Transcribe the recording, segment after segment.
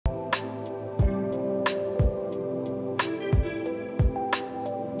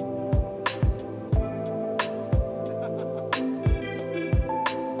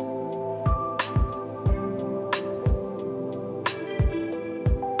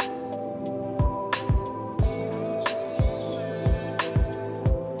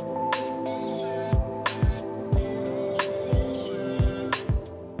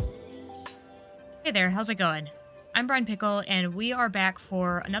Hey there, how's it going? I'm Brian Pickle, and we are back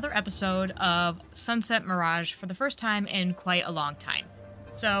for another episode of Sunset Mirage for the first time in quite a long time.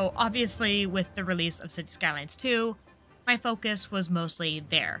 So, obviously, with the release of Cities Skylines 2, my focus was mostly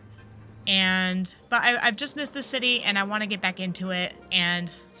there. But I've just missed the city, and I want to get back into it,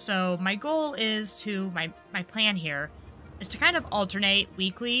 and so my goal is my plan here is to kind of alternate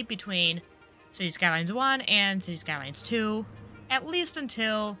weekly between Cities Skylines 1 and Cities Skylines 2, at least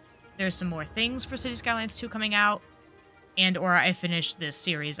until there's some more things for Cities Skylines 2 coming out, and or I finish this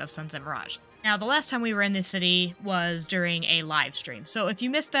series of Sunset Mirage. Now, the last time we were in this city was during a live stream, so if you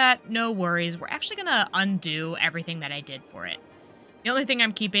missed that, no worries. We're actually gonna undo everything that I did for it. The only thing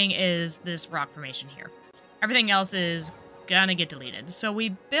I'm keeping is this rock formation here. Everything else is gonna get deleted. So we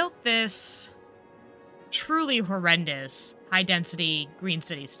built this truly horrendous high-density green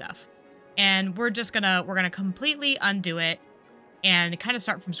city stuff, and we're gonna completely undo it and kind of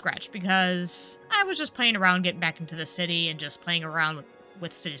start from scratch, because I was just playing around getting back into the city and just playing around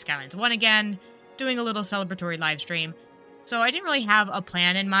with Cities Skylines 1 again, doing a little celebratory live stream. So I didn't really have a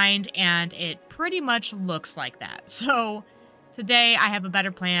plan in mind, and it pretty much looks like that. So today I have a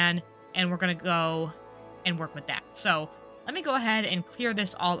better plan, and we're going to go and work with that. So let me go ahead and clear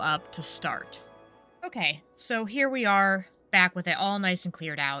this all up to start. Okay, so here we are, back with it all nice and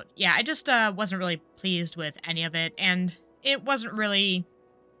cleared out. Yeah, I just wasn't really pleased with any of it, and it wasn't really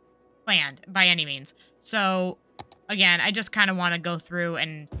planned by any means. So, again, I just kind of want to go through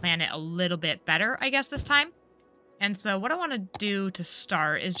and plan it a little bit better, I guess, this time. And so what I want to do to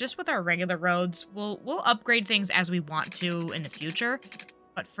start is just with our regular roads, we'll upgrade things as we want to in the future.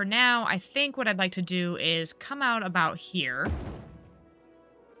 But for now, I think what I'd like to do is come out about here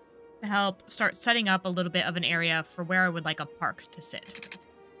to help start setting up a little bit of an area for where I would like a park to sit.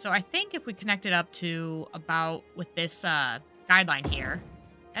 So I think if we connect it up to about with this guideline here,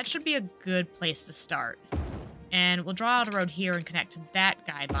 that should be a good place to start. And we'll draw out a road here and connect to that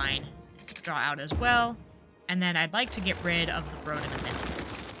guideline. Let's draw out as well. And then I'd like to get rid of the road in the middle,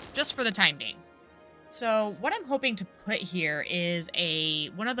 just for the time being. So what I'm hoping to put here is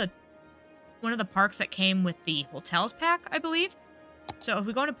one of the parks that came with the hotels pack, I believe. So if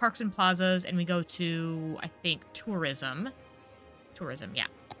we go into Parks and Plazas and we go to, I think, Tourism, yeah.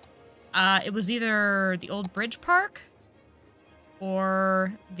 It was either the Old Bridge Park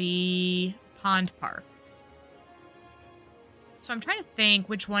or the Pond Park. So I'm trying to think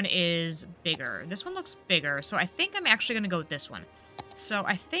which one is bigger. This one looks bigger, so I think I'm actually going to go with this one. So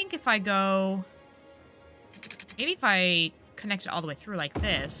I think if I go... Maybe if I connect it all the way through like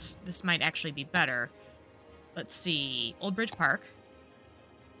this might actually be better. Let's see. Old Bridge Park.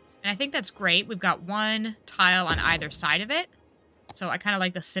 And I think that's great. We've got one tile on either side of it. So I kind of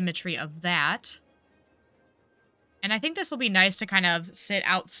like the symmetry of that. And I think this will be nice to kind of sit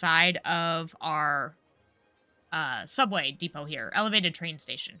outside of our subway depot here. Elevated train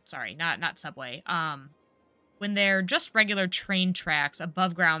station. Sorry, not subway. When they're just regular train tracks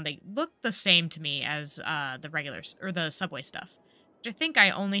above ground, they look the same to me as the regulars or the subway stuff. Which I think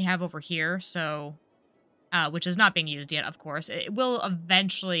I only have over here, so which is not being used yet, of course. It will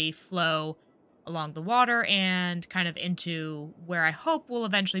eventually flow along the water and kind of into where I hope will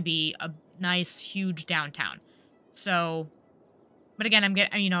eventually be a nice, huge downtown. So, but again,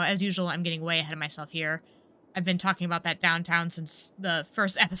 as usual, I'm getting way ahead of myself here. I've been talking about that downtown since the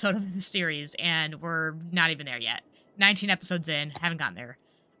first episode of the series, and we're not even there yet. 19 episodes in, haven't gotten there.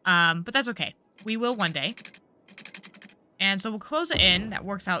 But that's okay. We will one day. And so we'll close it in. That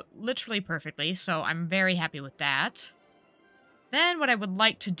works out literally perfectly, so I'm very happy with that. Then what I would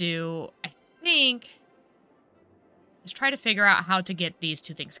like to do, I think, is try to figure out how to get these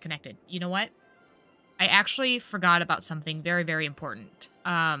two things connected. You know what? I actually forgot about something very, very important.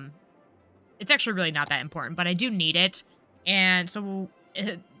 It's actually really not that important, but I do need it. And so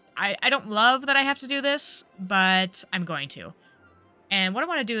I don't love that I have to do this, but I'm going to. And what I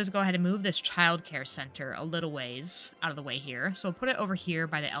want to do is go ahead and move this childcare center a little ways out of the way here. So I'll put it over here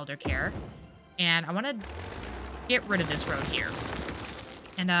by the elder care. And I want to get rid of this road here.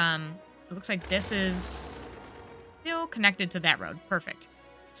 And it looks like this is still connected to that road. Perfect.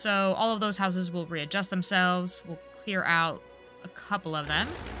 So all of those houses will readjust themselves. We'll clear out a couple of them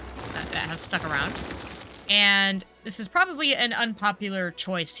that have stuck around. And this is probably an unpopular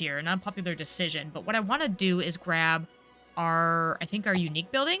choice here, an unpopular decision. But what I want to do is grab our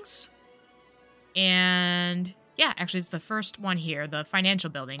unique buildings. And yeah, actually it's the first one here, the financial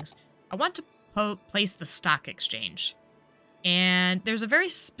buildings. I want to place the stock exchange. And there's a very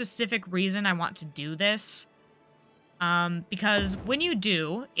specific reason I want to do this. Because when you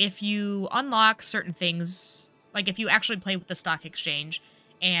do, if you unlock certain things, like if you actually play with the stock exchange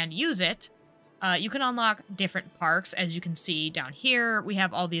and use it, You can unlock different parks. As you can see down here, we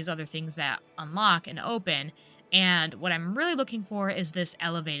have all these other things that unlock and open. And what I'm really looking for is this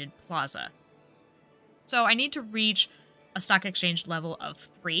elevated plaza. So I need to reach a stock exchange level of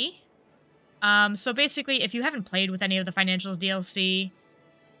 3. So basically, if you haven't played with any of the Financials DLC,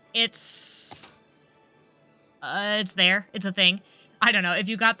 it's there. It's a thing. I don't know. If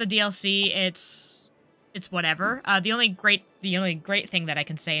you got the DLC, it's whatever. The only great thing that I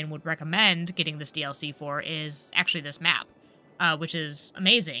can say and would recommend getting this DLC for is actually this map, which is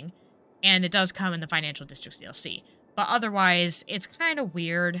amazing, and it does come in the Financial Districts DLC. But otherwise, it's kind of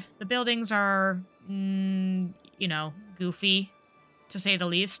weird. The buildings are, you know, goofy, to say the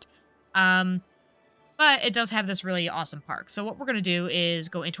least. But it does have this really awesome park. So what we're going to do is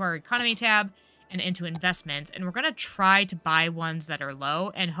go into our economy tab and into investments, and we're going to try to buy ones that are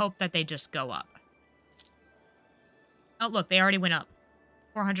low and hope that they just go up. Oh, look, they already went up.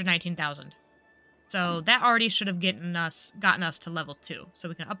 419,000. So that already should have gotten us to level 2. So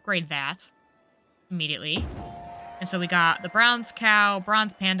we can upgrade that immediately. And so we got the bronze cow,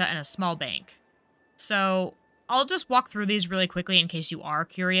 bronze panda, and a small bank. So I'll just walk through these really quickly in case you are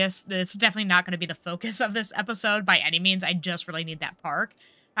curious. This is definitely not going to be the focus of this episode by any means. I just really need that park.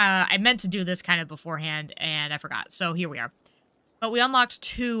 I meant to do this kind of beforehand, and I forgot. So here we are. But we unlocked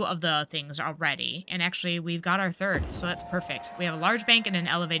 2 of the things already, and actually we've got our 3rd, so that's perfect. We have a large bank and an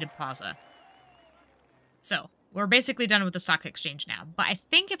elevated plaza. So we're basically done with the stock exchange now. But I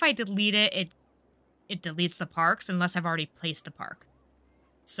think if I delete it, it deletes the parks unless I've already placed the park.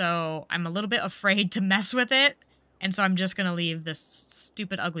 So I'm a little bit afraid to mess with it, and so I'm just going to leave this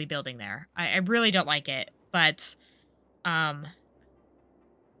stupid, ugly building there. I really don't like it, but I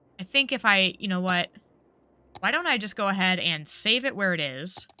think if you know what? Why don't I just go ahead and save it where it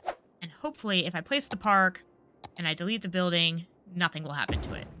is, and hopefully if I place the park and I delete the building, nothing will happen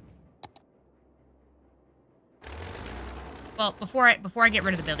to it. Well, before I get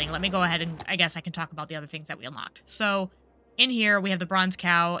rid of the building, let me go ahead and I guess I can talk about the other things that we unlocked. So in here, we have the bronze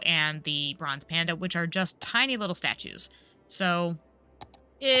cow and the bronze panda, which are just tiny little statues. So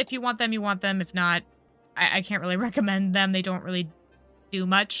if you want them, you want them. If not, I can't really recommend them. They don't really do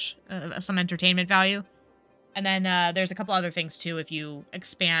much, some entertainment value. And then there's a couple other things, too, if you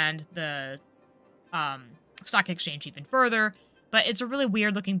expand the stock exchange even further. But it's a really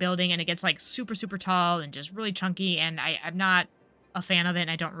weird-looking building, and it gets, like, super, super tall and just really chunky, and I'm not a fan of it,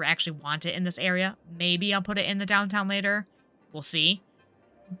 and I don't actually want it in this area. Maybe I'll put it in the downtown later. We'll see.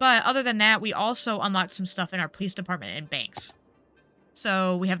 But other than that, we also unlocked some stuff in our police department and banks.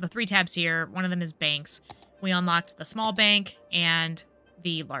 So we have the 3 tabs here. One of them is banks. We unlocked the small bank and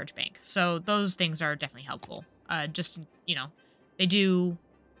the large bank. So those things are definitely helpful. Just, you know, they do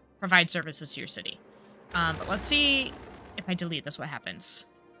provide services to your city. But let's see if I delete this, what happens.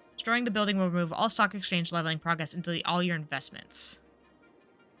 Destroying the building will remove all stock exchange leveling progress and delete all your investments.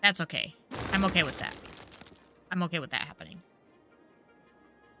 That's okay. I'm okay with that. I'm okay with that happening.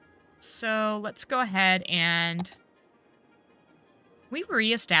 So let's go ahead and we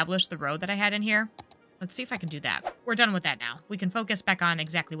reestablish the road that I had in here. Let's see if I can do that. We're done with that now. We can focus back on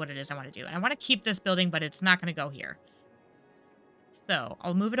exactly what it is I want to do. And I want to keep this building, but it's not going to go here. So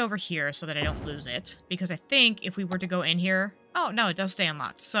I'll move it over here so that I don't lose it. Because I think if we were to go in here... Oh, no, it does stay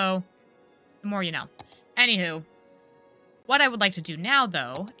unlocked. So the more you know. Anywho, what I would like to do now,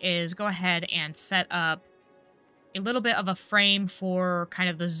 though, is go ahead and set up a little bit of a frame for kind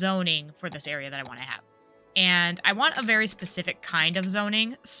of the zoning for this area that I want to have. And I want a very specific kind of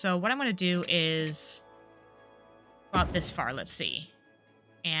zoning. So what I'm going to do is about this far, let's see.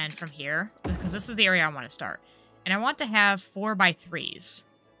 And from here, because this is the area I want to start. And I want to have 4x3s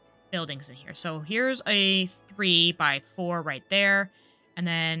buildings in here. So here's a 3x4 right there. And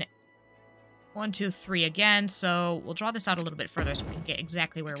then 1, 2, 3 again. So we'll draw this out a little bit further so we can get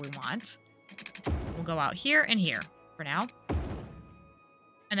exactly where we want. We'll go out here and here for now.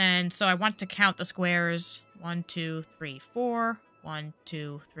 And then, so I want to count the squares. 1, 2, 3, 4. 1,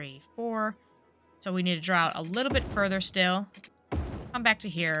 2, 3, 4. So we need to draw out a little bit further still. Come back to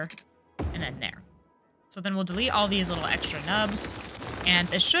here. And then there. So then we'll delete all these little extra nubs. And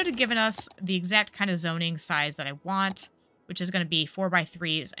this should have given us the exact kind of zoning size that I want, which is going to be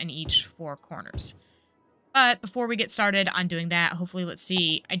 4x3s in each 4 corners. But before we get started on doing that, hopefully, let's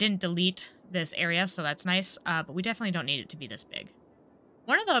see. I didn't delete this area, so that's nice. But we definitely don't need it to be this big.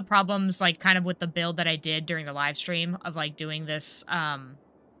 One of the problems, like, kind of with the build that I did during the live stream of, like, doing this,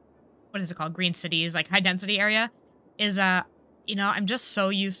 what is it called? Green Cities, like, high-density area, is, you know, I'm just so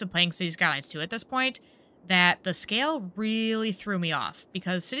used to playing Cities Skylines 2 at this point that the scale really threw me off.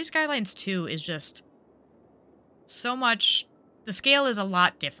 Because Cities Skylines 2 is just so much the scale is a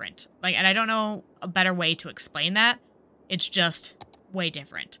lot different. Like, and I don't know a better way to explain that. It's just way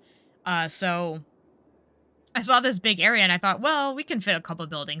different. So I saw this big area and I thought, well, we can fit a couple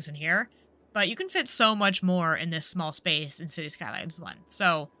buildings in here, but you can fit so much more in this small space in Cities Skylines 1.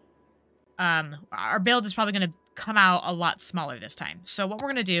 So our build is probably going to come out a lot smaller this time. So what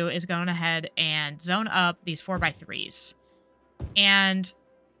we're going to do is go on ahead and zone up these 4x3s. And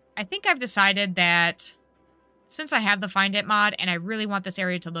I think I've decided that since I have the Find It mod and I really want this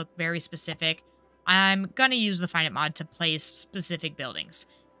area to look very specific, I'm going to use the Find It mod to place specific buildings.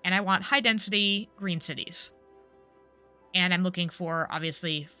 And I want high density green cities. And I'm looking for,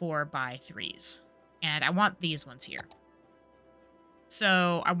 obviously, 4x3s. And I want these ones here.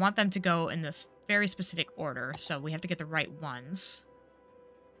 So I want them to go in this very specific order. So we have to get the right ones.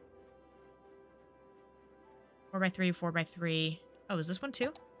 4x3, 4x3. Oh, is this one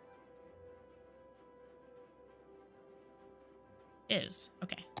too? Is.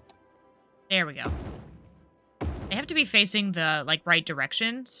 Okay. There we go. They have to be facing the, like, right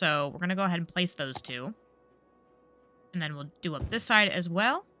direction. So we're going to go ahead and place those two. And then we'll do up this side as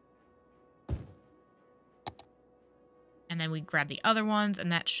well. And then we grab the other ones, and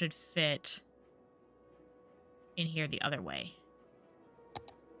that should fit in here the other way.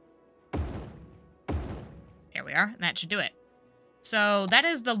 There we are, and that should do it. So that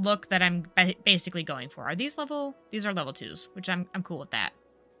is the look that I'm basically going for. Are these level? These are level 2s, which I'm cool with that.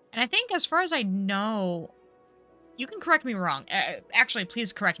 And I think as far as I know, you can correct me wrong. Actually,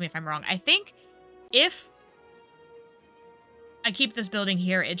 please correct me if I'm wrong. I think if I keep this building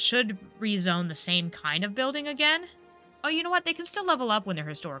here, it should rezone the same kind of building again. Oh, you know what? They can still level up when they're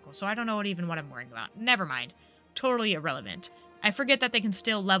historical, so I don't know what I'm worrying about. Never mind. Totally irrelevant. I forget that they can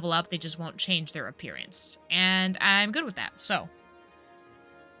still level up, they just won't change their appearance. And I'm good with that, so.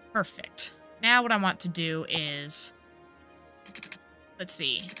 Perfect. Now what I want to do is, let's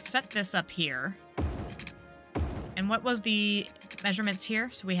see, set this up here. And what was the measurements here?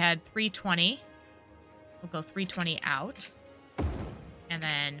 So we had 320. We'll go 320 out. And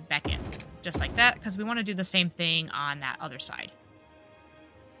then back in. Just like that, because we want to do the same thing on that other side.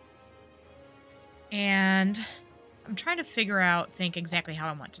 And I'm trying to think exactly how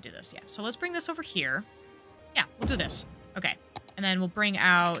I want to do this. Yeah, so let's bring this over here. Yeah, we'll do this. Okay, and then we'll bring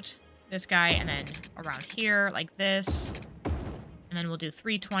out this guy and then around here like this. And then we'll do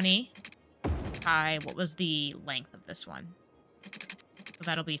 320 by, what was the length of this one? So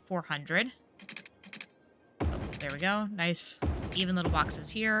that'll be 400. Oh, there we go. Nice even little boxes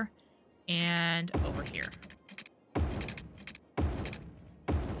here. And over here.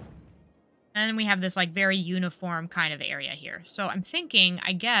 And then we have this, like, very uniform kind of area here. So I'm thinking,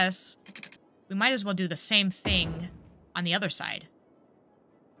 I guess, we might as well do the same thing on the other side.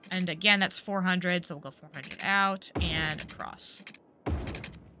 And again, that's 400, so we'll go 400 out and across.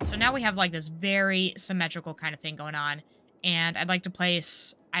 So now we have, like, this very symmetrical kind of thing going on. And I'd like to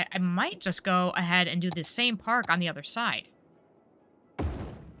place... I might just go ahead and do the same park on the other side.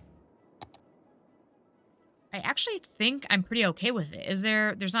 I actually think I'm pretty okay with it.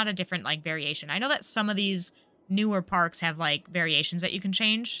 There's not a different, like, variation. I know that some of these newer parks have, like, variations that you can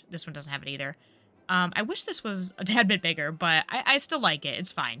change. This one doesn't have it either. I wish this was a tad bit bigger, but I still like it.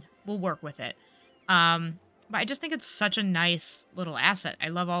 It's fine. We'll work with it. But I just think it's such a nice little asset. I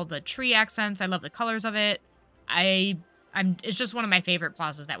love all the tree accents. I love the colors of it. It's just one of my favorite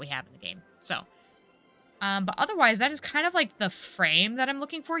plazas that we have in the game. So, but otherwise, that is kind of like the frame that I'm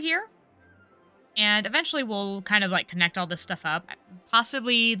looking for here. And eventually we'll kind of, like, connect all this stuff up.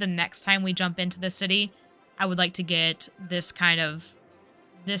 Possibly the next time we jump into the city, I would like to get this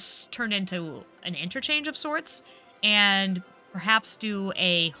turned into an interchange of sorts. And perhaps do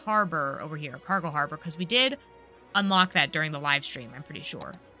a harbor over here, a cargo harbor, because we did unlock that during the live stream, I'm pretty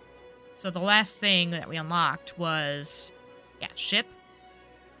sure. So the last thing that we unlocked was, yeah, ship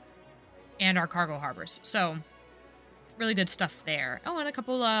and our cargo harbors. So... really good stuff there. Oh, and a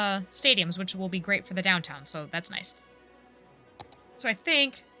couple stadiums, which will be great for the downtown, so that's nice. So I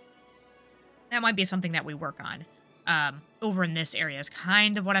think that might be something that we work on over in this area is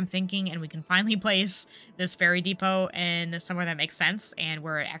kind of what I'm thinking, and we can finally place this ferry depot in somewhere that makes sense and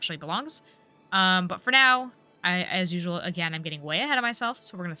where it actually belongs. But for now, as usual, again, I'm getting way ahead of myself,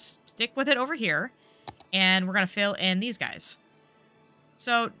 so we're going to stick with it over here, and we're going to fill in these guys.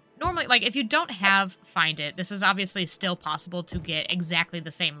 So... normally, like, if you don't have Find It, this is obviously still possible to get exactly the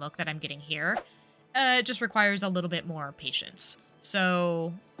same look that I'm getting here. It just requires a little bit more patience.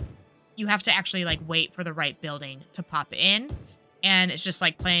 So you have to actually, like, wait for the right building to pop in. And it's just,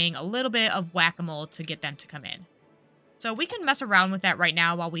 like, playing a little bit of whack-a-mole to get them to come in. So we can mess around with that right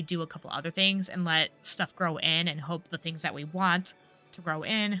now while we do a couple other things and let stuff grow in and hope the things that we want to grow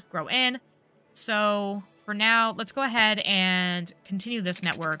in, grow in. So for now, let's go ahead and continue this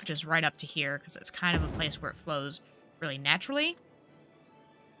network just right up to here because it's kind of a place where it flows really naturally.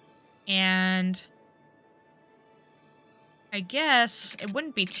 And I guess it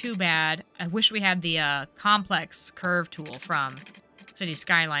wouldn't be too bad. I wish we had the complex curve tool from Cities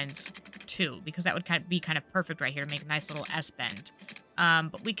Skylines 2 because that would be kind of perfect right here to make a nice little S-bend.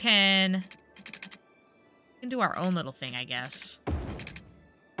 But we can do our own little thing, I guess.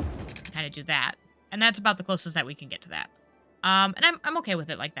 Kind of do that. And that's about the closest that we can get to that. And I'm okay with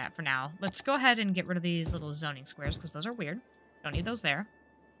it like that for now. Let's go ahead and get rid of these little zoning squares because those are weird. Don't need those there.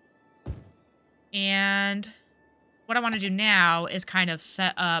 And what I want to do now is kind of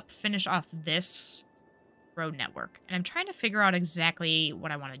finish off this road network. And I'm trying to figure out exactly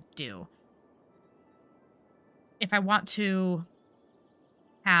what I want to do. If I want to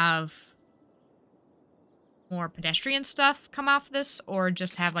have more pedestrian stuff come off this or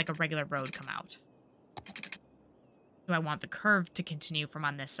just have like a regular road come out. Do I want the curve to continue from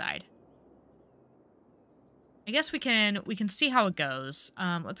on this side? I guess we can see how it goes.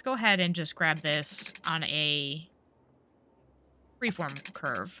 Let's go ahead and just grab this on a freeform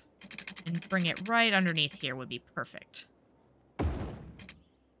curve and bring it right underneath here would be perfect.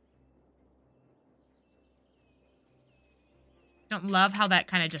 Don't love how that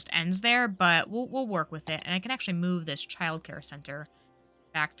kind of just ends there, but we'll work with it. And I can actually move this childcare center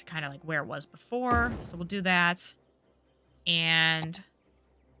back to kind of like where it was before. So we'll do that. And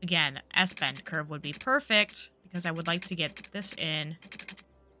again, S-bend curve would be perfect because I would like to get this in.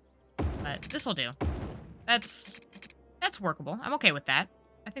 But this will do. That's workable. I'm okay with that.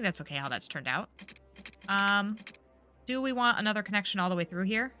 I think that's okay how that's turned out. Do we want another connection all the way through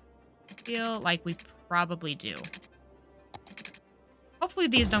here? I feel like we probably do. Hopefully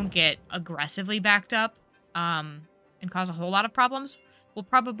these don't get aggressively backed up and cause a whole lot of problems. We'll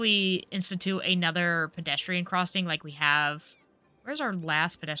probably institute another pedestrian crossing like we have. Where's our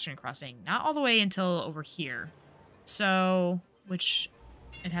last pedestrian crossing? Not all the way until over here. So, which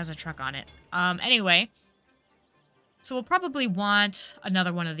it has a truck on it. Anyway, so we'll probably want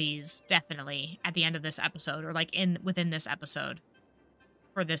another one of these definitely at the end of this episode or like within this episode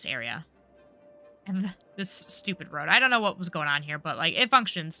for this area. And this stupid road. I don't know what was going on here, but like it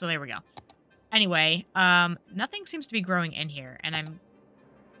functions, so there we go. Anyway, nothing seems to be growing in here, and I'm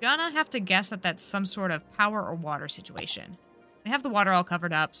gonna have to guess that that's some sort of power or water situation. We have the water all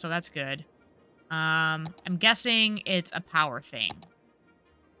covered up, so that's good. I'm guessing it's a power thing.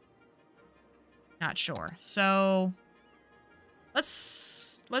 Not sure. So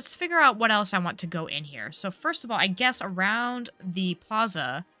let's figure out what else I want to go in here. So first of all, I guess around the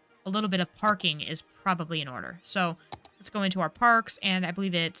plaza, a little bit of parking is probably in order. So let's go into our parks, and I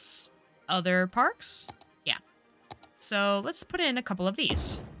believe it's other parks. Yeah. So let's put in a couple of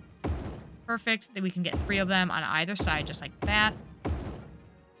these. Perfect. That we can get 3 of them on either side, just like that.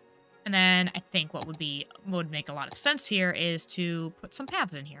 And then I think what would make a lot of sense here is to put some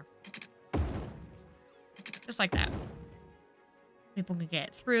paths in here. Just like that. People can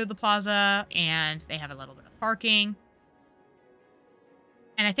get through the plaza, and they have a little bit of parking.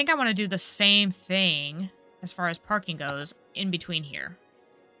 And I think I want to do the same thing as far as parking goes in between here.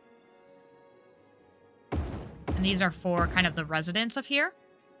 And these are for kind of the residents of here.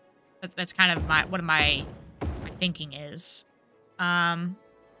 That's kind of what my thinking is. But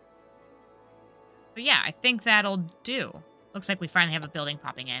yeah, I think that'll do. Looks like we finally have a building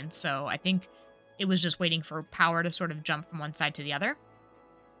popping in. So I think it was just waiting for power to sort of jump from one side to the other.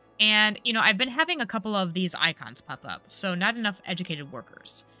 And, you know, I've been having a couple of these icons pop up, so not enough educated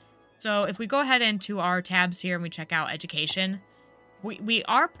workers. So if we go ahead into our tabs here and we check out education, we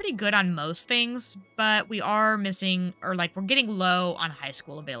are pretty good on most things, but we are missing, or like we're getting low on high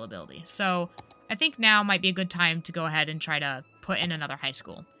school availability. So I think now might be a good time to go ahead and try to put in another high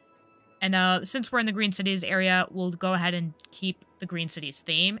school. And since we're in the Green Cities area, we'll go ahead and keep the Green Cities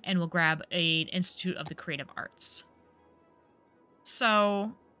theme, and we'll grab an Institute of the Creative Arts.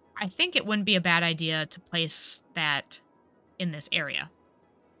 So I think it wouldn't be a bad idea to place that in this area.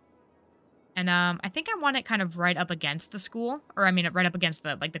 And I think I want it kind of right up against the school, or I mean right up against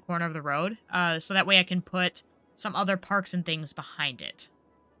the the corner of the road, so that way I can put some other parks and things behind it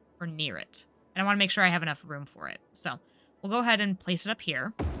or near it. And I want to make sure I have enough room for it. So we'll go ahead and place it up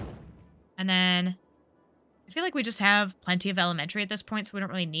here. And then I feel like we just have plenty of elementary at this point, so we don't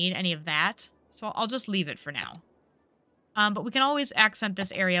really need any of that. So I'll just leave it for now. But we can always accent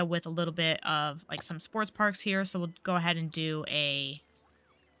this area with a little bit of like some sports parks here. So we'll go ahead and do a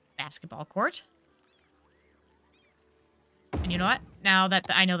basketball court. And you know what? Now that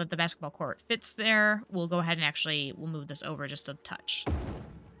I know that the basketball court fits there, we'll go ahead and actually, we'll move this over just a touch.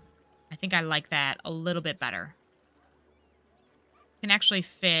 I think I like that a little bit better. Can actually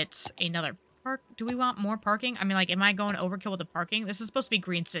fit another park. Do we want more parking? I mean, like, am I going overkill with the parking? This is supposed to be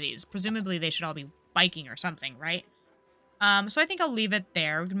green cities. Presumably they should all be biking or something, right? So I think I'll leave it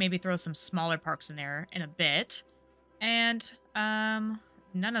there. We can maybe throw some smaller parks in there in a bit. And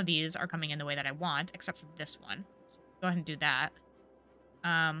none of these are coming in the way that I want, except for this one. So go ahead and do that.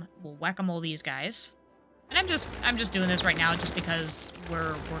 We'll whack-a-mole these guys. And I'm just doing this right now just because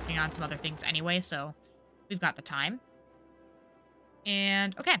we're working on some other things anyway, so we've got the time.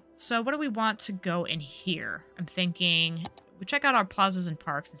 And okay, so what do we want to go in here? I'm thinking we check out our plazas and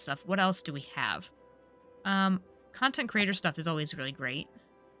parks and stuff. What else do we have? Content creator stuff is always really great.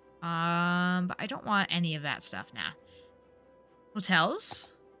 But I don't want any of that stuff now.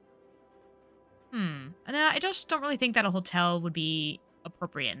 Hotels? And I just don't really think that a hotel would be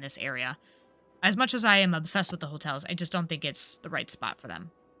appropriate in this area. As much as I am obsessed with the hotels, I just don't think it's the right spot for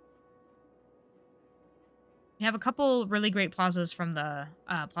them. We have a couple really great plazas from the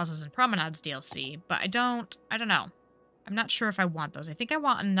Plazas and Promenades DLC, but I don't know. I'm not sure if I want those. I think I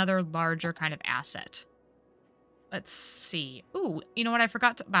want another larger kind of asset. Let's see. Ooh, you know what I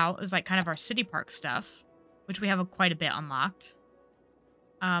forgot about is like kind of our city park stuff, which we have quite a bit unlocked.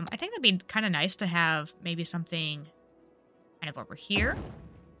 I think that'd be kind of nice to have maybe something kind of over here.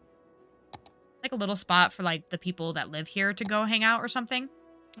 Like a little spot for like the people that live here to go hang out or something.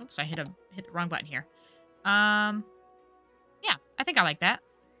 Oops, I hit the wrong button here. Yeah, I think I like that.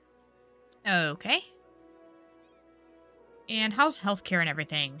 Okay. And how's healthcare and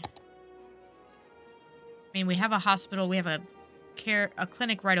everything? I mean, we have a hospital, we have a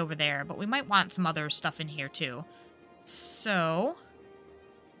clinic right over there, but we might want some other stuff in here too. So,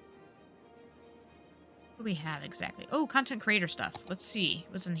 what do we have exactly? Oh, content creator stuff. Let's see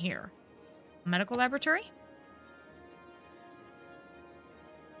what's in here. A medical laboratory?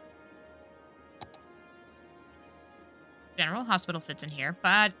 General hospital fits in here,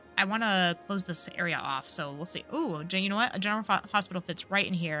 but I want to close this area off, so we'll see. Ooh, you know what? A general hospital fits right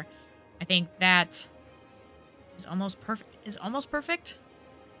in here. I think that is almost perfect.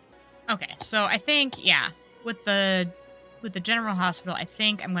 Okay, so I think, yeah, with the general hospital, I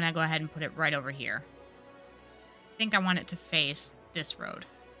think I'm going to go ahead and put it right over here. I think I want it to face this road.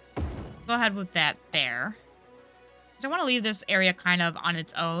 Go ahead with that there. Because I want to leave this area kind of on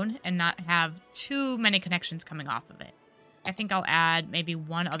its own and not have too many connections coming off of it. I think I'll add maybe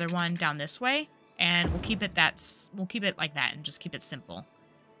one other one down this way, and we'll keep it like that and just keep it simple.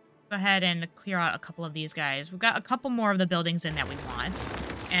 Go ahead and clear out a couple of these guys. We've got a couple more of the buildings in that we want,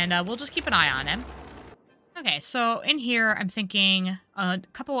 and we'll just keep an eye on them. Okay, so in here, I'm thinking a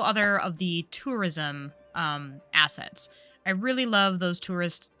couple other of the tourism assets. I really love those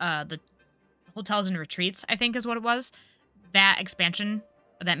the hotels and retreats, I think is what it was. That expansion,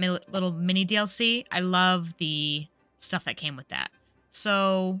 that little mini DLC, I love the stuff that came with that.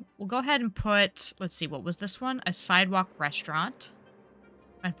 So we'll go ahead and put, let's see, what was this one? A sidewalk restaurant.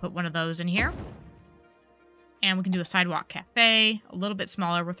 I'd put one of those in here. And we can do a sidewalk cafe, a little bit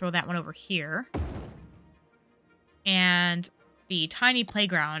smaller. We'll throw that one over here. And the tiny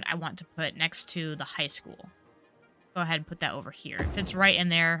playground I want to put next to the high school. Go ahead and put that over here. It fits right in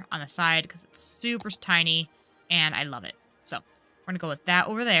there on the side because it's super tiny and I love it. So we're going to go with that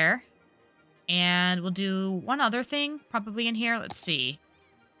over there. And we'll do one other thing probably in here. Let's see.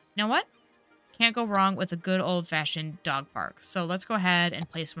 You know what? Can't go wrong with a good old-fashioned dog park. So let's go ahead and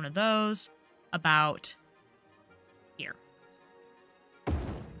place one of those about here.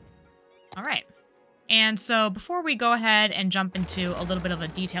 All right. And so before we go ahead and jump into a little bit of a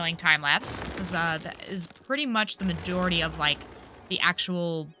detailing time-lapse, because that is pretty much the majority of, like, the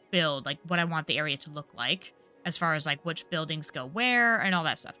actual build, like, what I want the area to look like, as far as, like, which buildings go where and all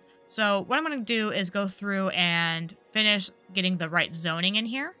that stuff. So what I'm going to do is go through and finish getting the right zoning in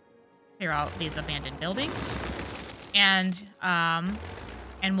here. Clear out these abandoned buildings. And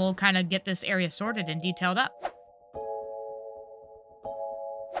we'll kind of get this area sorted and detailed up.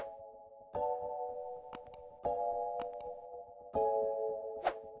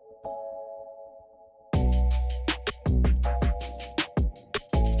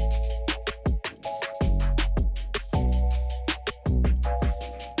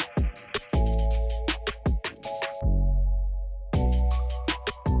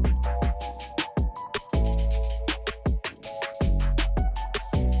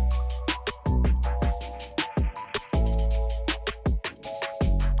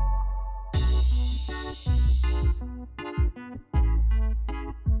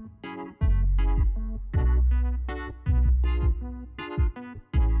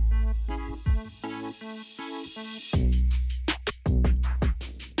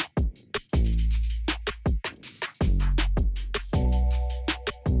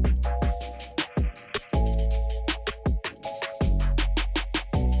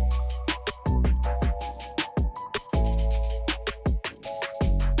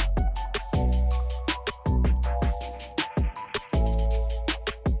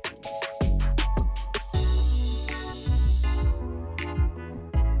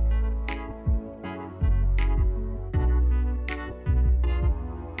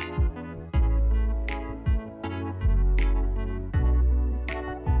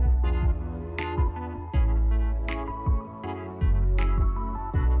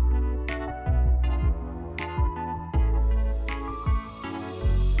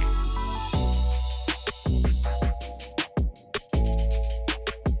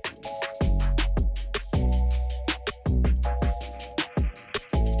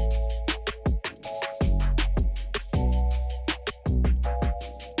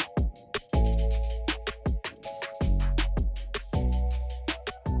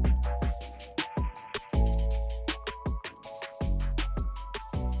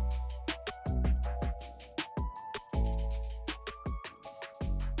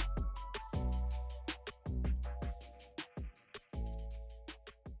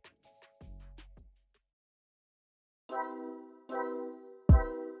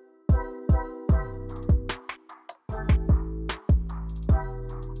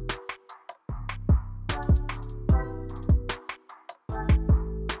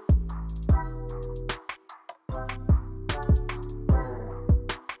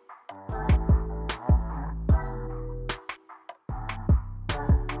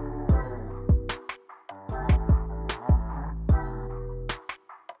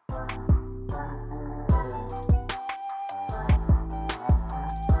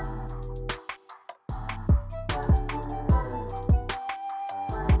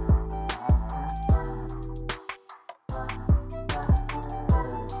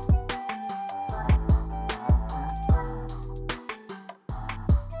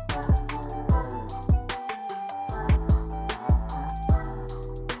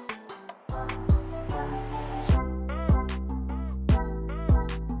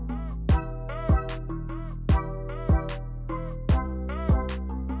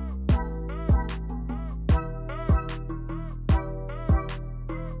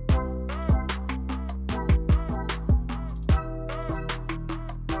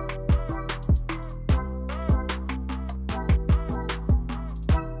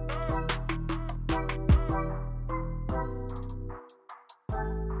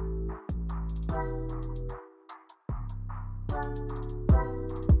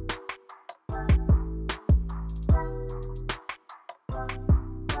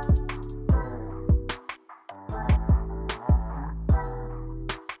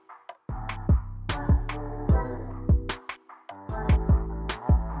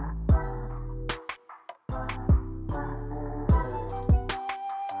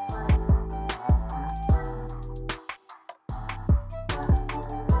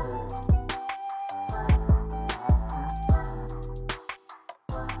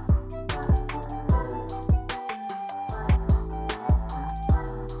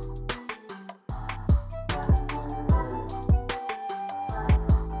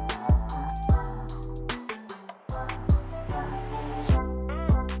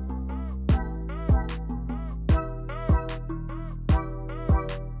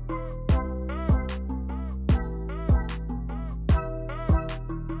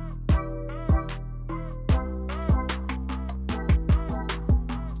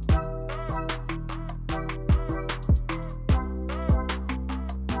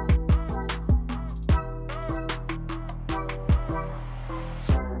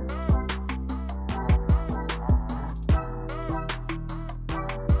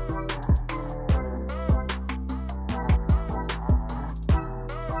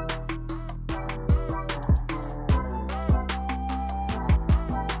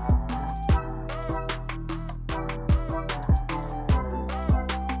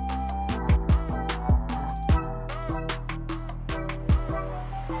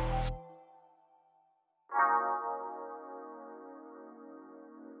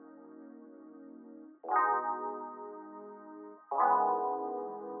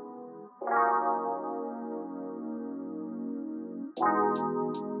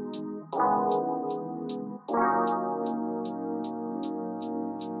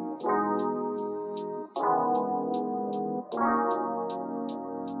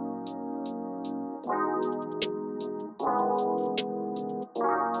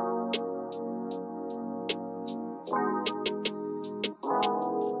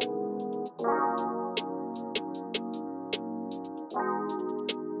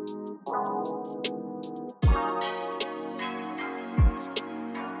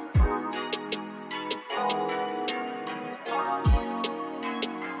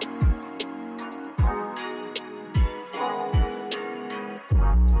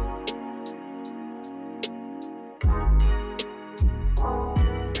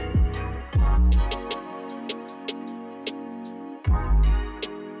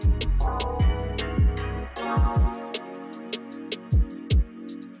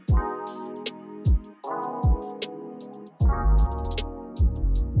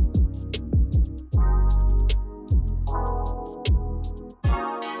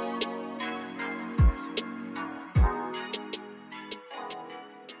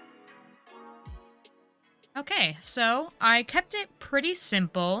 Okay, so I kept it pretty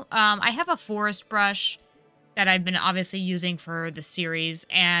simple. I have a forest brush that I've been obviously using for the series,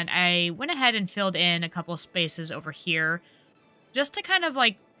 and I went ahead and filled in a couple spaces over here just to kind of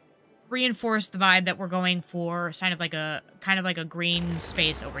like reinforce the vibe that we're going for, kind of like a green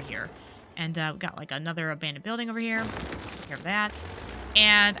space over here. And we got like another abandoned building over here. Take care of that.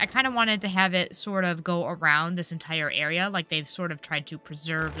 And I kind of wanted to have it sort of go around this entire area, like they've sort of tried to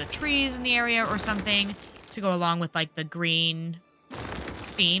preserve the trees in the area or something to go along with like the green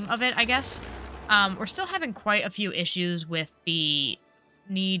theme of it, I guess. We're still having quite a few issues with the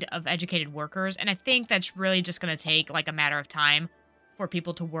need of educated workers, and I think that's really just going to take like a matter of time for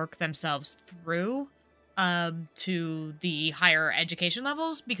people to work themselves through to the higher education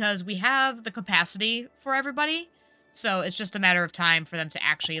levels, because we have the capacity for everybody. So it's just a matter of time for them to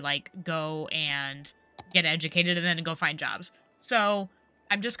actually like go and get educated and then go find jobs. So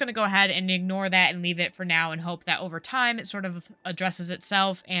I'm just going to go ahead and ignore that and leave it for now and hope that over time it sort of addresses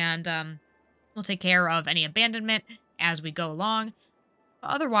itself, and we'll take care of any abandonment as we go along.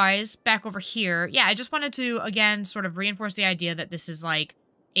 Otherwise, back over here, yeah, I just wanted to, again, sort of reinforce the idea that this is like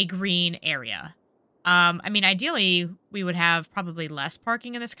a green area. I mean, ideally, we would have probably less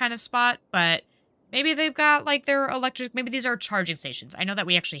parking in this kind of spot, but maybe they've got like their electric, maybe these are charging stations. I know that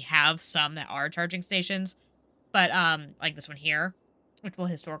we actually have some that are charging stations, but like this one here, which will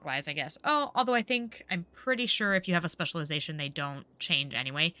historicalize, I guess. Oh, although I'm pretty sure if you have a specialization, they don't change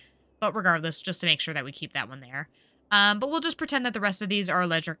anyway. But regardless, just to make sure that we keep that one there. But we'll just pretend that the rest of these are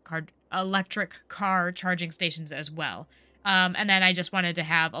electric car charging stations as well. And then I just wanted to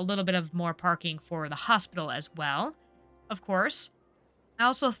have a little bit of more parking for the hospital as well, of course. I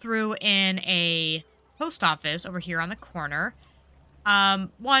also threw in a post office over here on the corner.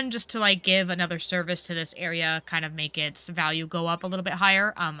 One, just to like give another service to this area, kind of make its value go up a little bit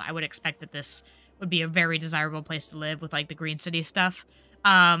higher. I would expect that this would be a very desirable place to live with like the green city stuff.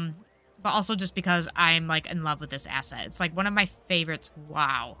 But also just because I'm like in love with this asset. It's like one of my favorites.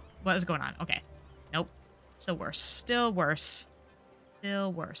 Wow. What is going on? Okay. Nope. Still worse. Still worse.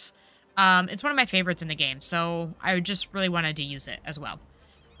 Still worse. It's one of my favorites in the game, so I just really wanted to use it as well.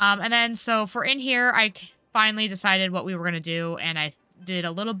 And then, so for in here, I finally decided what we were going to do, and I did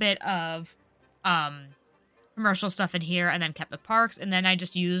a little bit of commercial stuff in here, and then kept the parks, and then I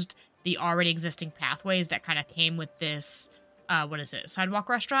just used the already existing pathways that kind of came with this, sidewalk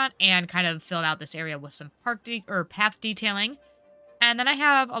restaurant, and kind of filled out this area with some path detailing. And then I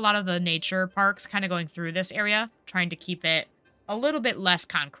have a lot of the nature parks kind of going through this area, trying to keep it a little bit less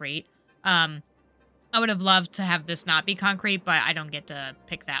concrete. I would have loved to have this not be concrete, but I don't get to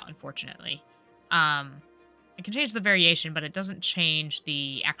pick that, unfortunately. I can change the variation, but it doesn't change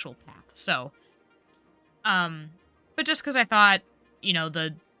the actual path. So, but just because I thought, you know,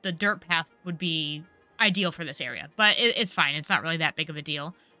 the dirt path would be ideal for this area, but it's fine. It's not really that big of a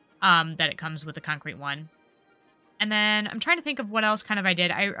deal, that it comes with the concrete one. And then I'm trying to think of what else kind of I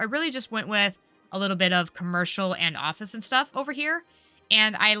did. I really just went with a little bit of commercial and office and stuff over here.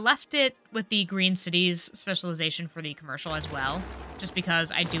 And I left it with the Green Cities specialization for the commercial as well, just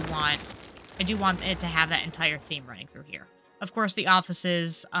because I do want it to have that entire theme running through here. Of course, the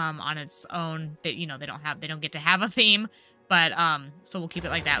offices on its own, they don't get to have a theme, but so we'll keep it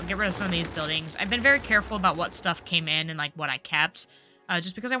like that. We'll get rid of some of these buildings. I've been very careful about what stuff came in and like what I kept,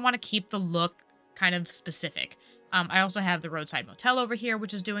 just because I want to keep the look kind of specific. I also have the roadside motel over here,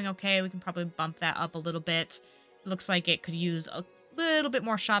 which is doing okay. We can probably bump that up a little bit. It looks like it could use a little bit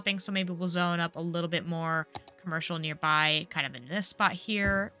more shopping, so maybe we'll zone up a little bit more commercial nearby, kind of in this spot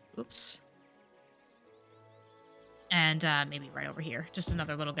here. Oops. And maybe right over here. Just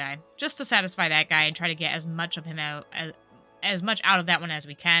another little guy. Just to satisfy that guy and try to get as much of him out, as much out of that one as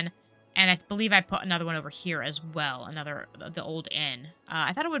we can. And I believe I put another one over here as well. The old inn.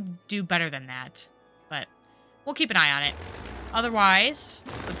 I thought it would do better than that. But we'll keep an eye on it. Otherwise,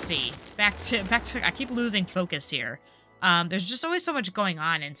 let's see. Back to, I keep losing focus here. There's just always so much going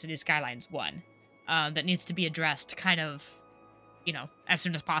on in Cities Skylines 1 that needs to be addressed kind of, you know, as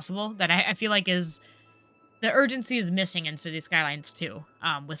soon as possible. That I feel like the urgency is missing in Cities Skylines 2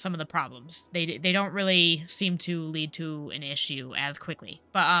 with some of the problems. They don't really seem to lead to an issue as quickly.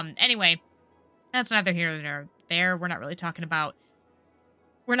 But anyway, that's neither here nor there. We're not really talking about...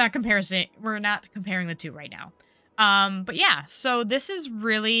 We're not comparing the two right now. But yeah, so this is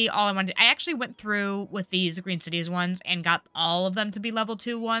really all I wanted. I actually went through with these Green Cities ones and got all of them to be level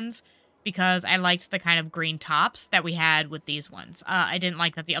 2 ones because I liked the kind of green tops that we had with these ones. I didn't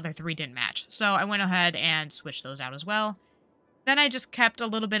like that the other 3 didn't match. So I went ahead and switched those out as well. Then I just kept a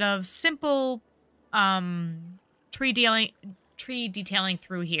little bit of simple tree detailing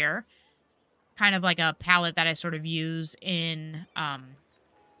through here. Kind of like a palette that I sort of use in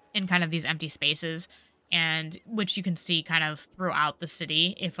kind of these empty spaces, and which you can see kind of throughout the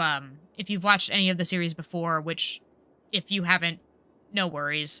city. If you've watched any of the series before, which if you haven't, no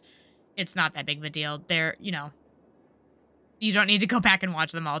worries. It's not that big of a deal. You know, you don't need to go back and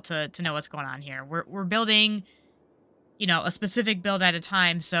watch them all to know what's going on here. We're building, you know, a specific build at a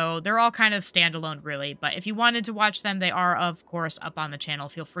time, so they're all kind of standalone, really. But if you wanted to watch them, they are, of course, up on the channel.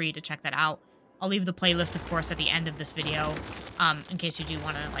 Feel free to check that out. I'll leave the playlist, of course, at the end of this video, in case you do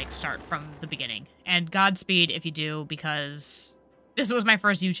want to, like, start from the beginning. And Godspeed if you do, because this was my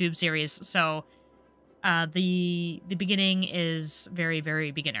first YouTube series, so the beginning is very,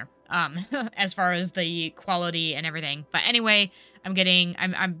 very beginner. As far as the quality and everything. But anyway,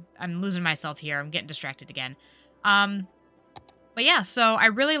 I'm losing myself here. I'm getting distracted again. But yeah, so I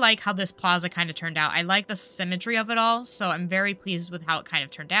really like how this plaza kind of turned out. I like the symmetry of it all, so I'm very pleased with how it kind of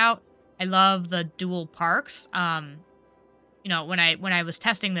turned out. I love the dual parks. You know, when I was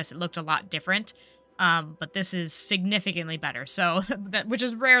testing this, it looked a lot different. But this is significantly better. So, which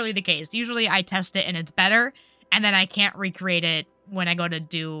is rarely the case. Usually I test it and it's better, and then I can't recreate it when I go to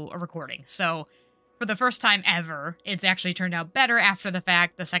do a recording. So for the first time ever, it's actually turned out better after the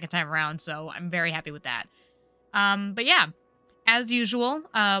fact the second time around. So I'm very happy with that. But yeah, as usual,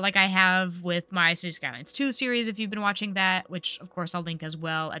 like I have with my Cities Skylines 2 series, if you've been watching that, which of course I'll link as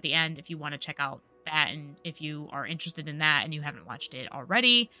well at the end if you want to check out that and if you are interested in that and you haven't watched it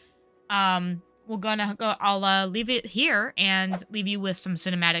already. I'll leave it here and leave you with some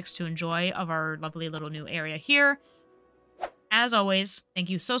cinematics to enjoy of our lovely little new area here. As always, thank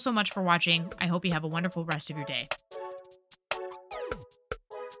you so much for watching. I hope you have a wonderful rest of your day.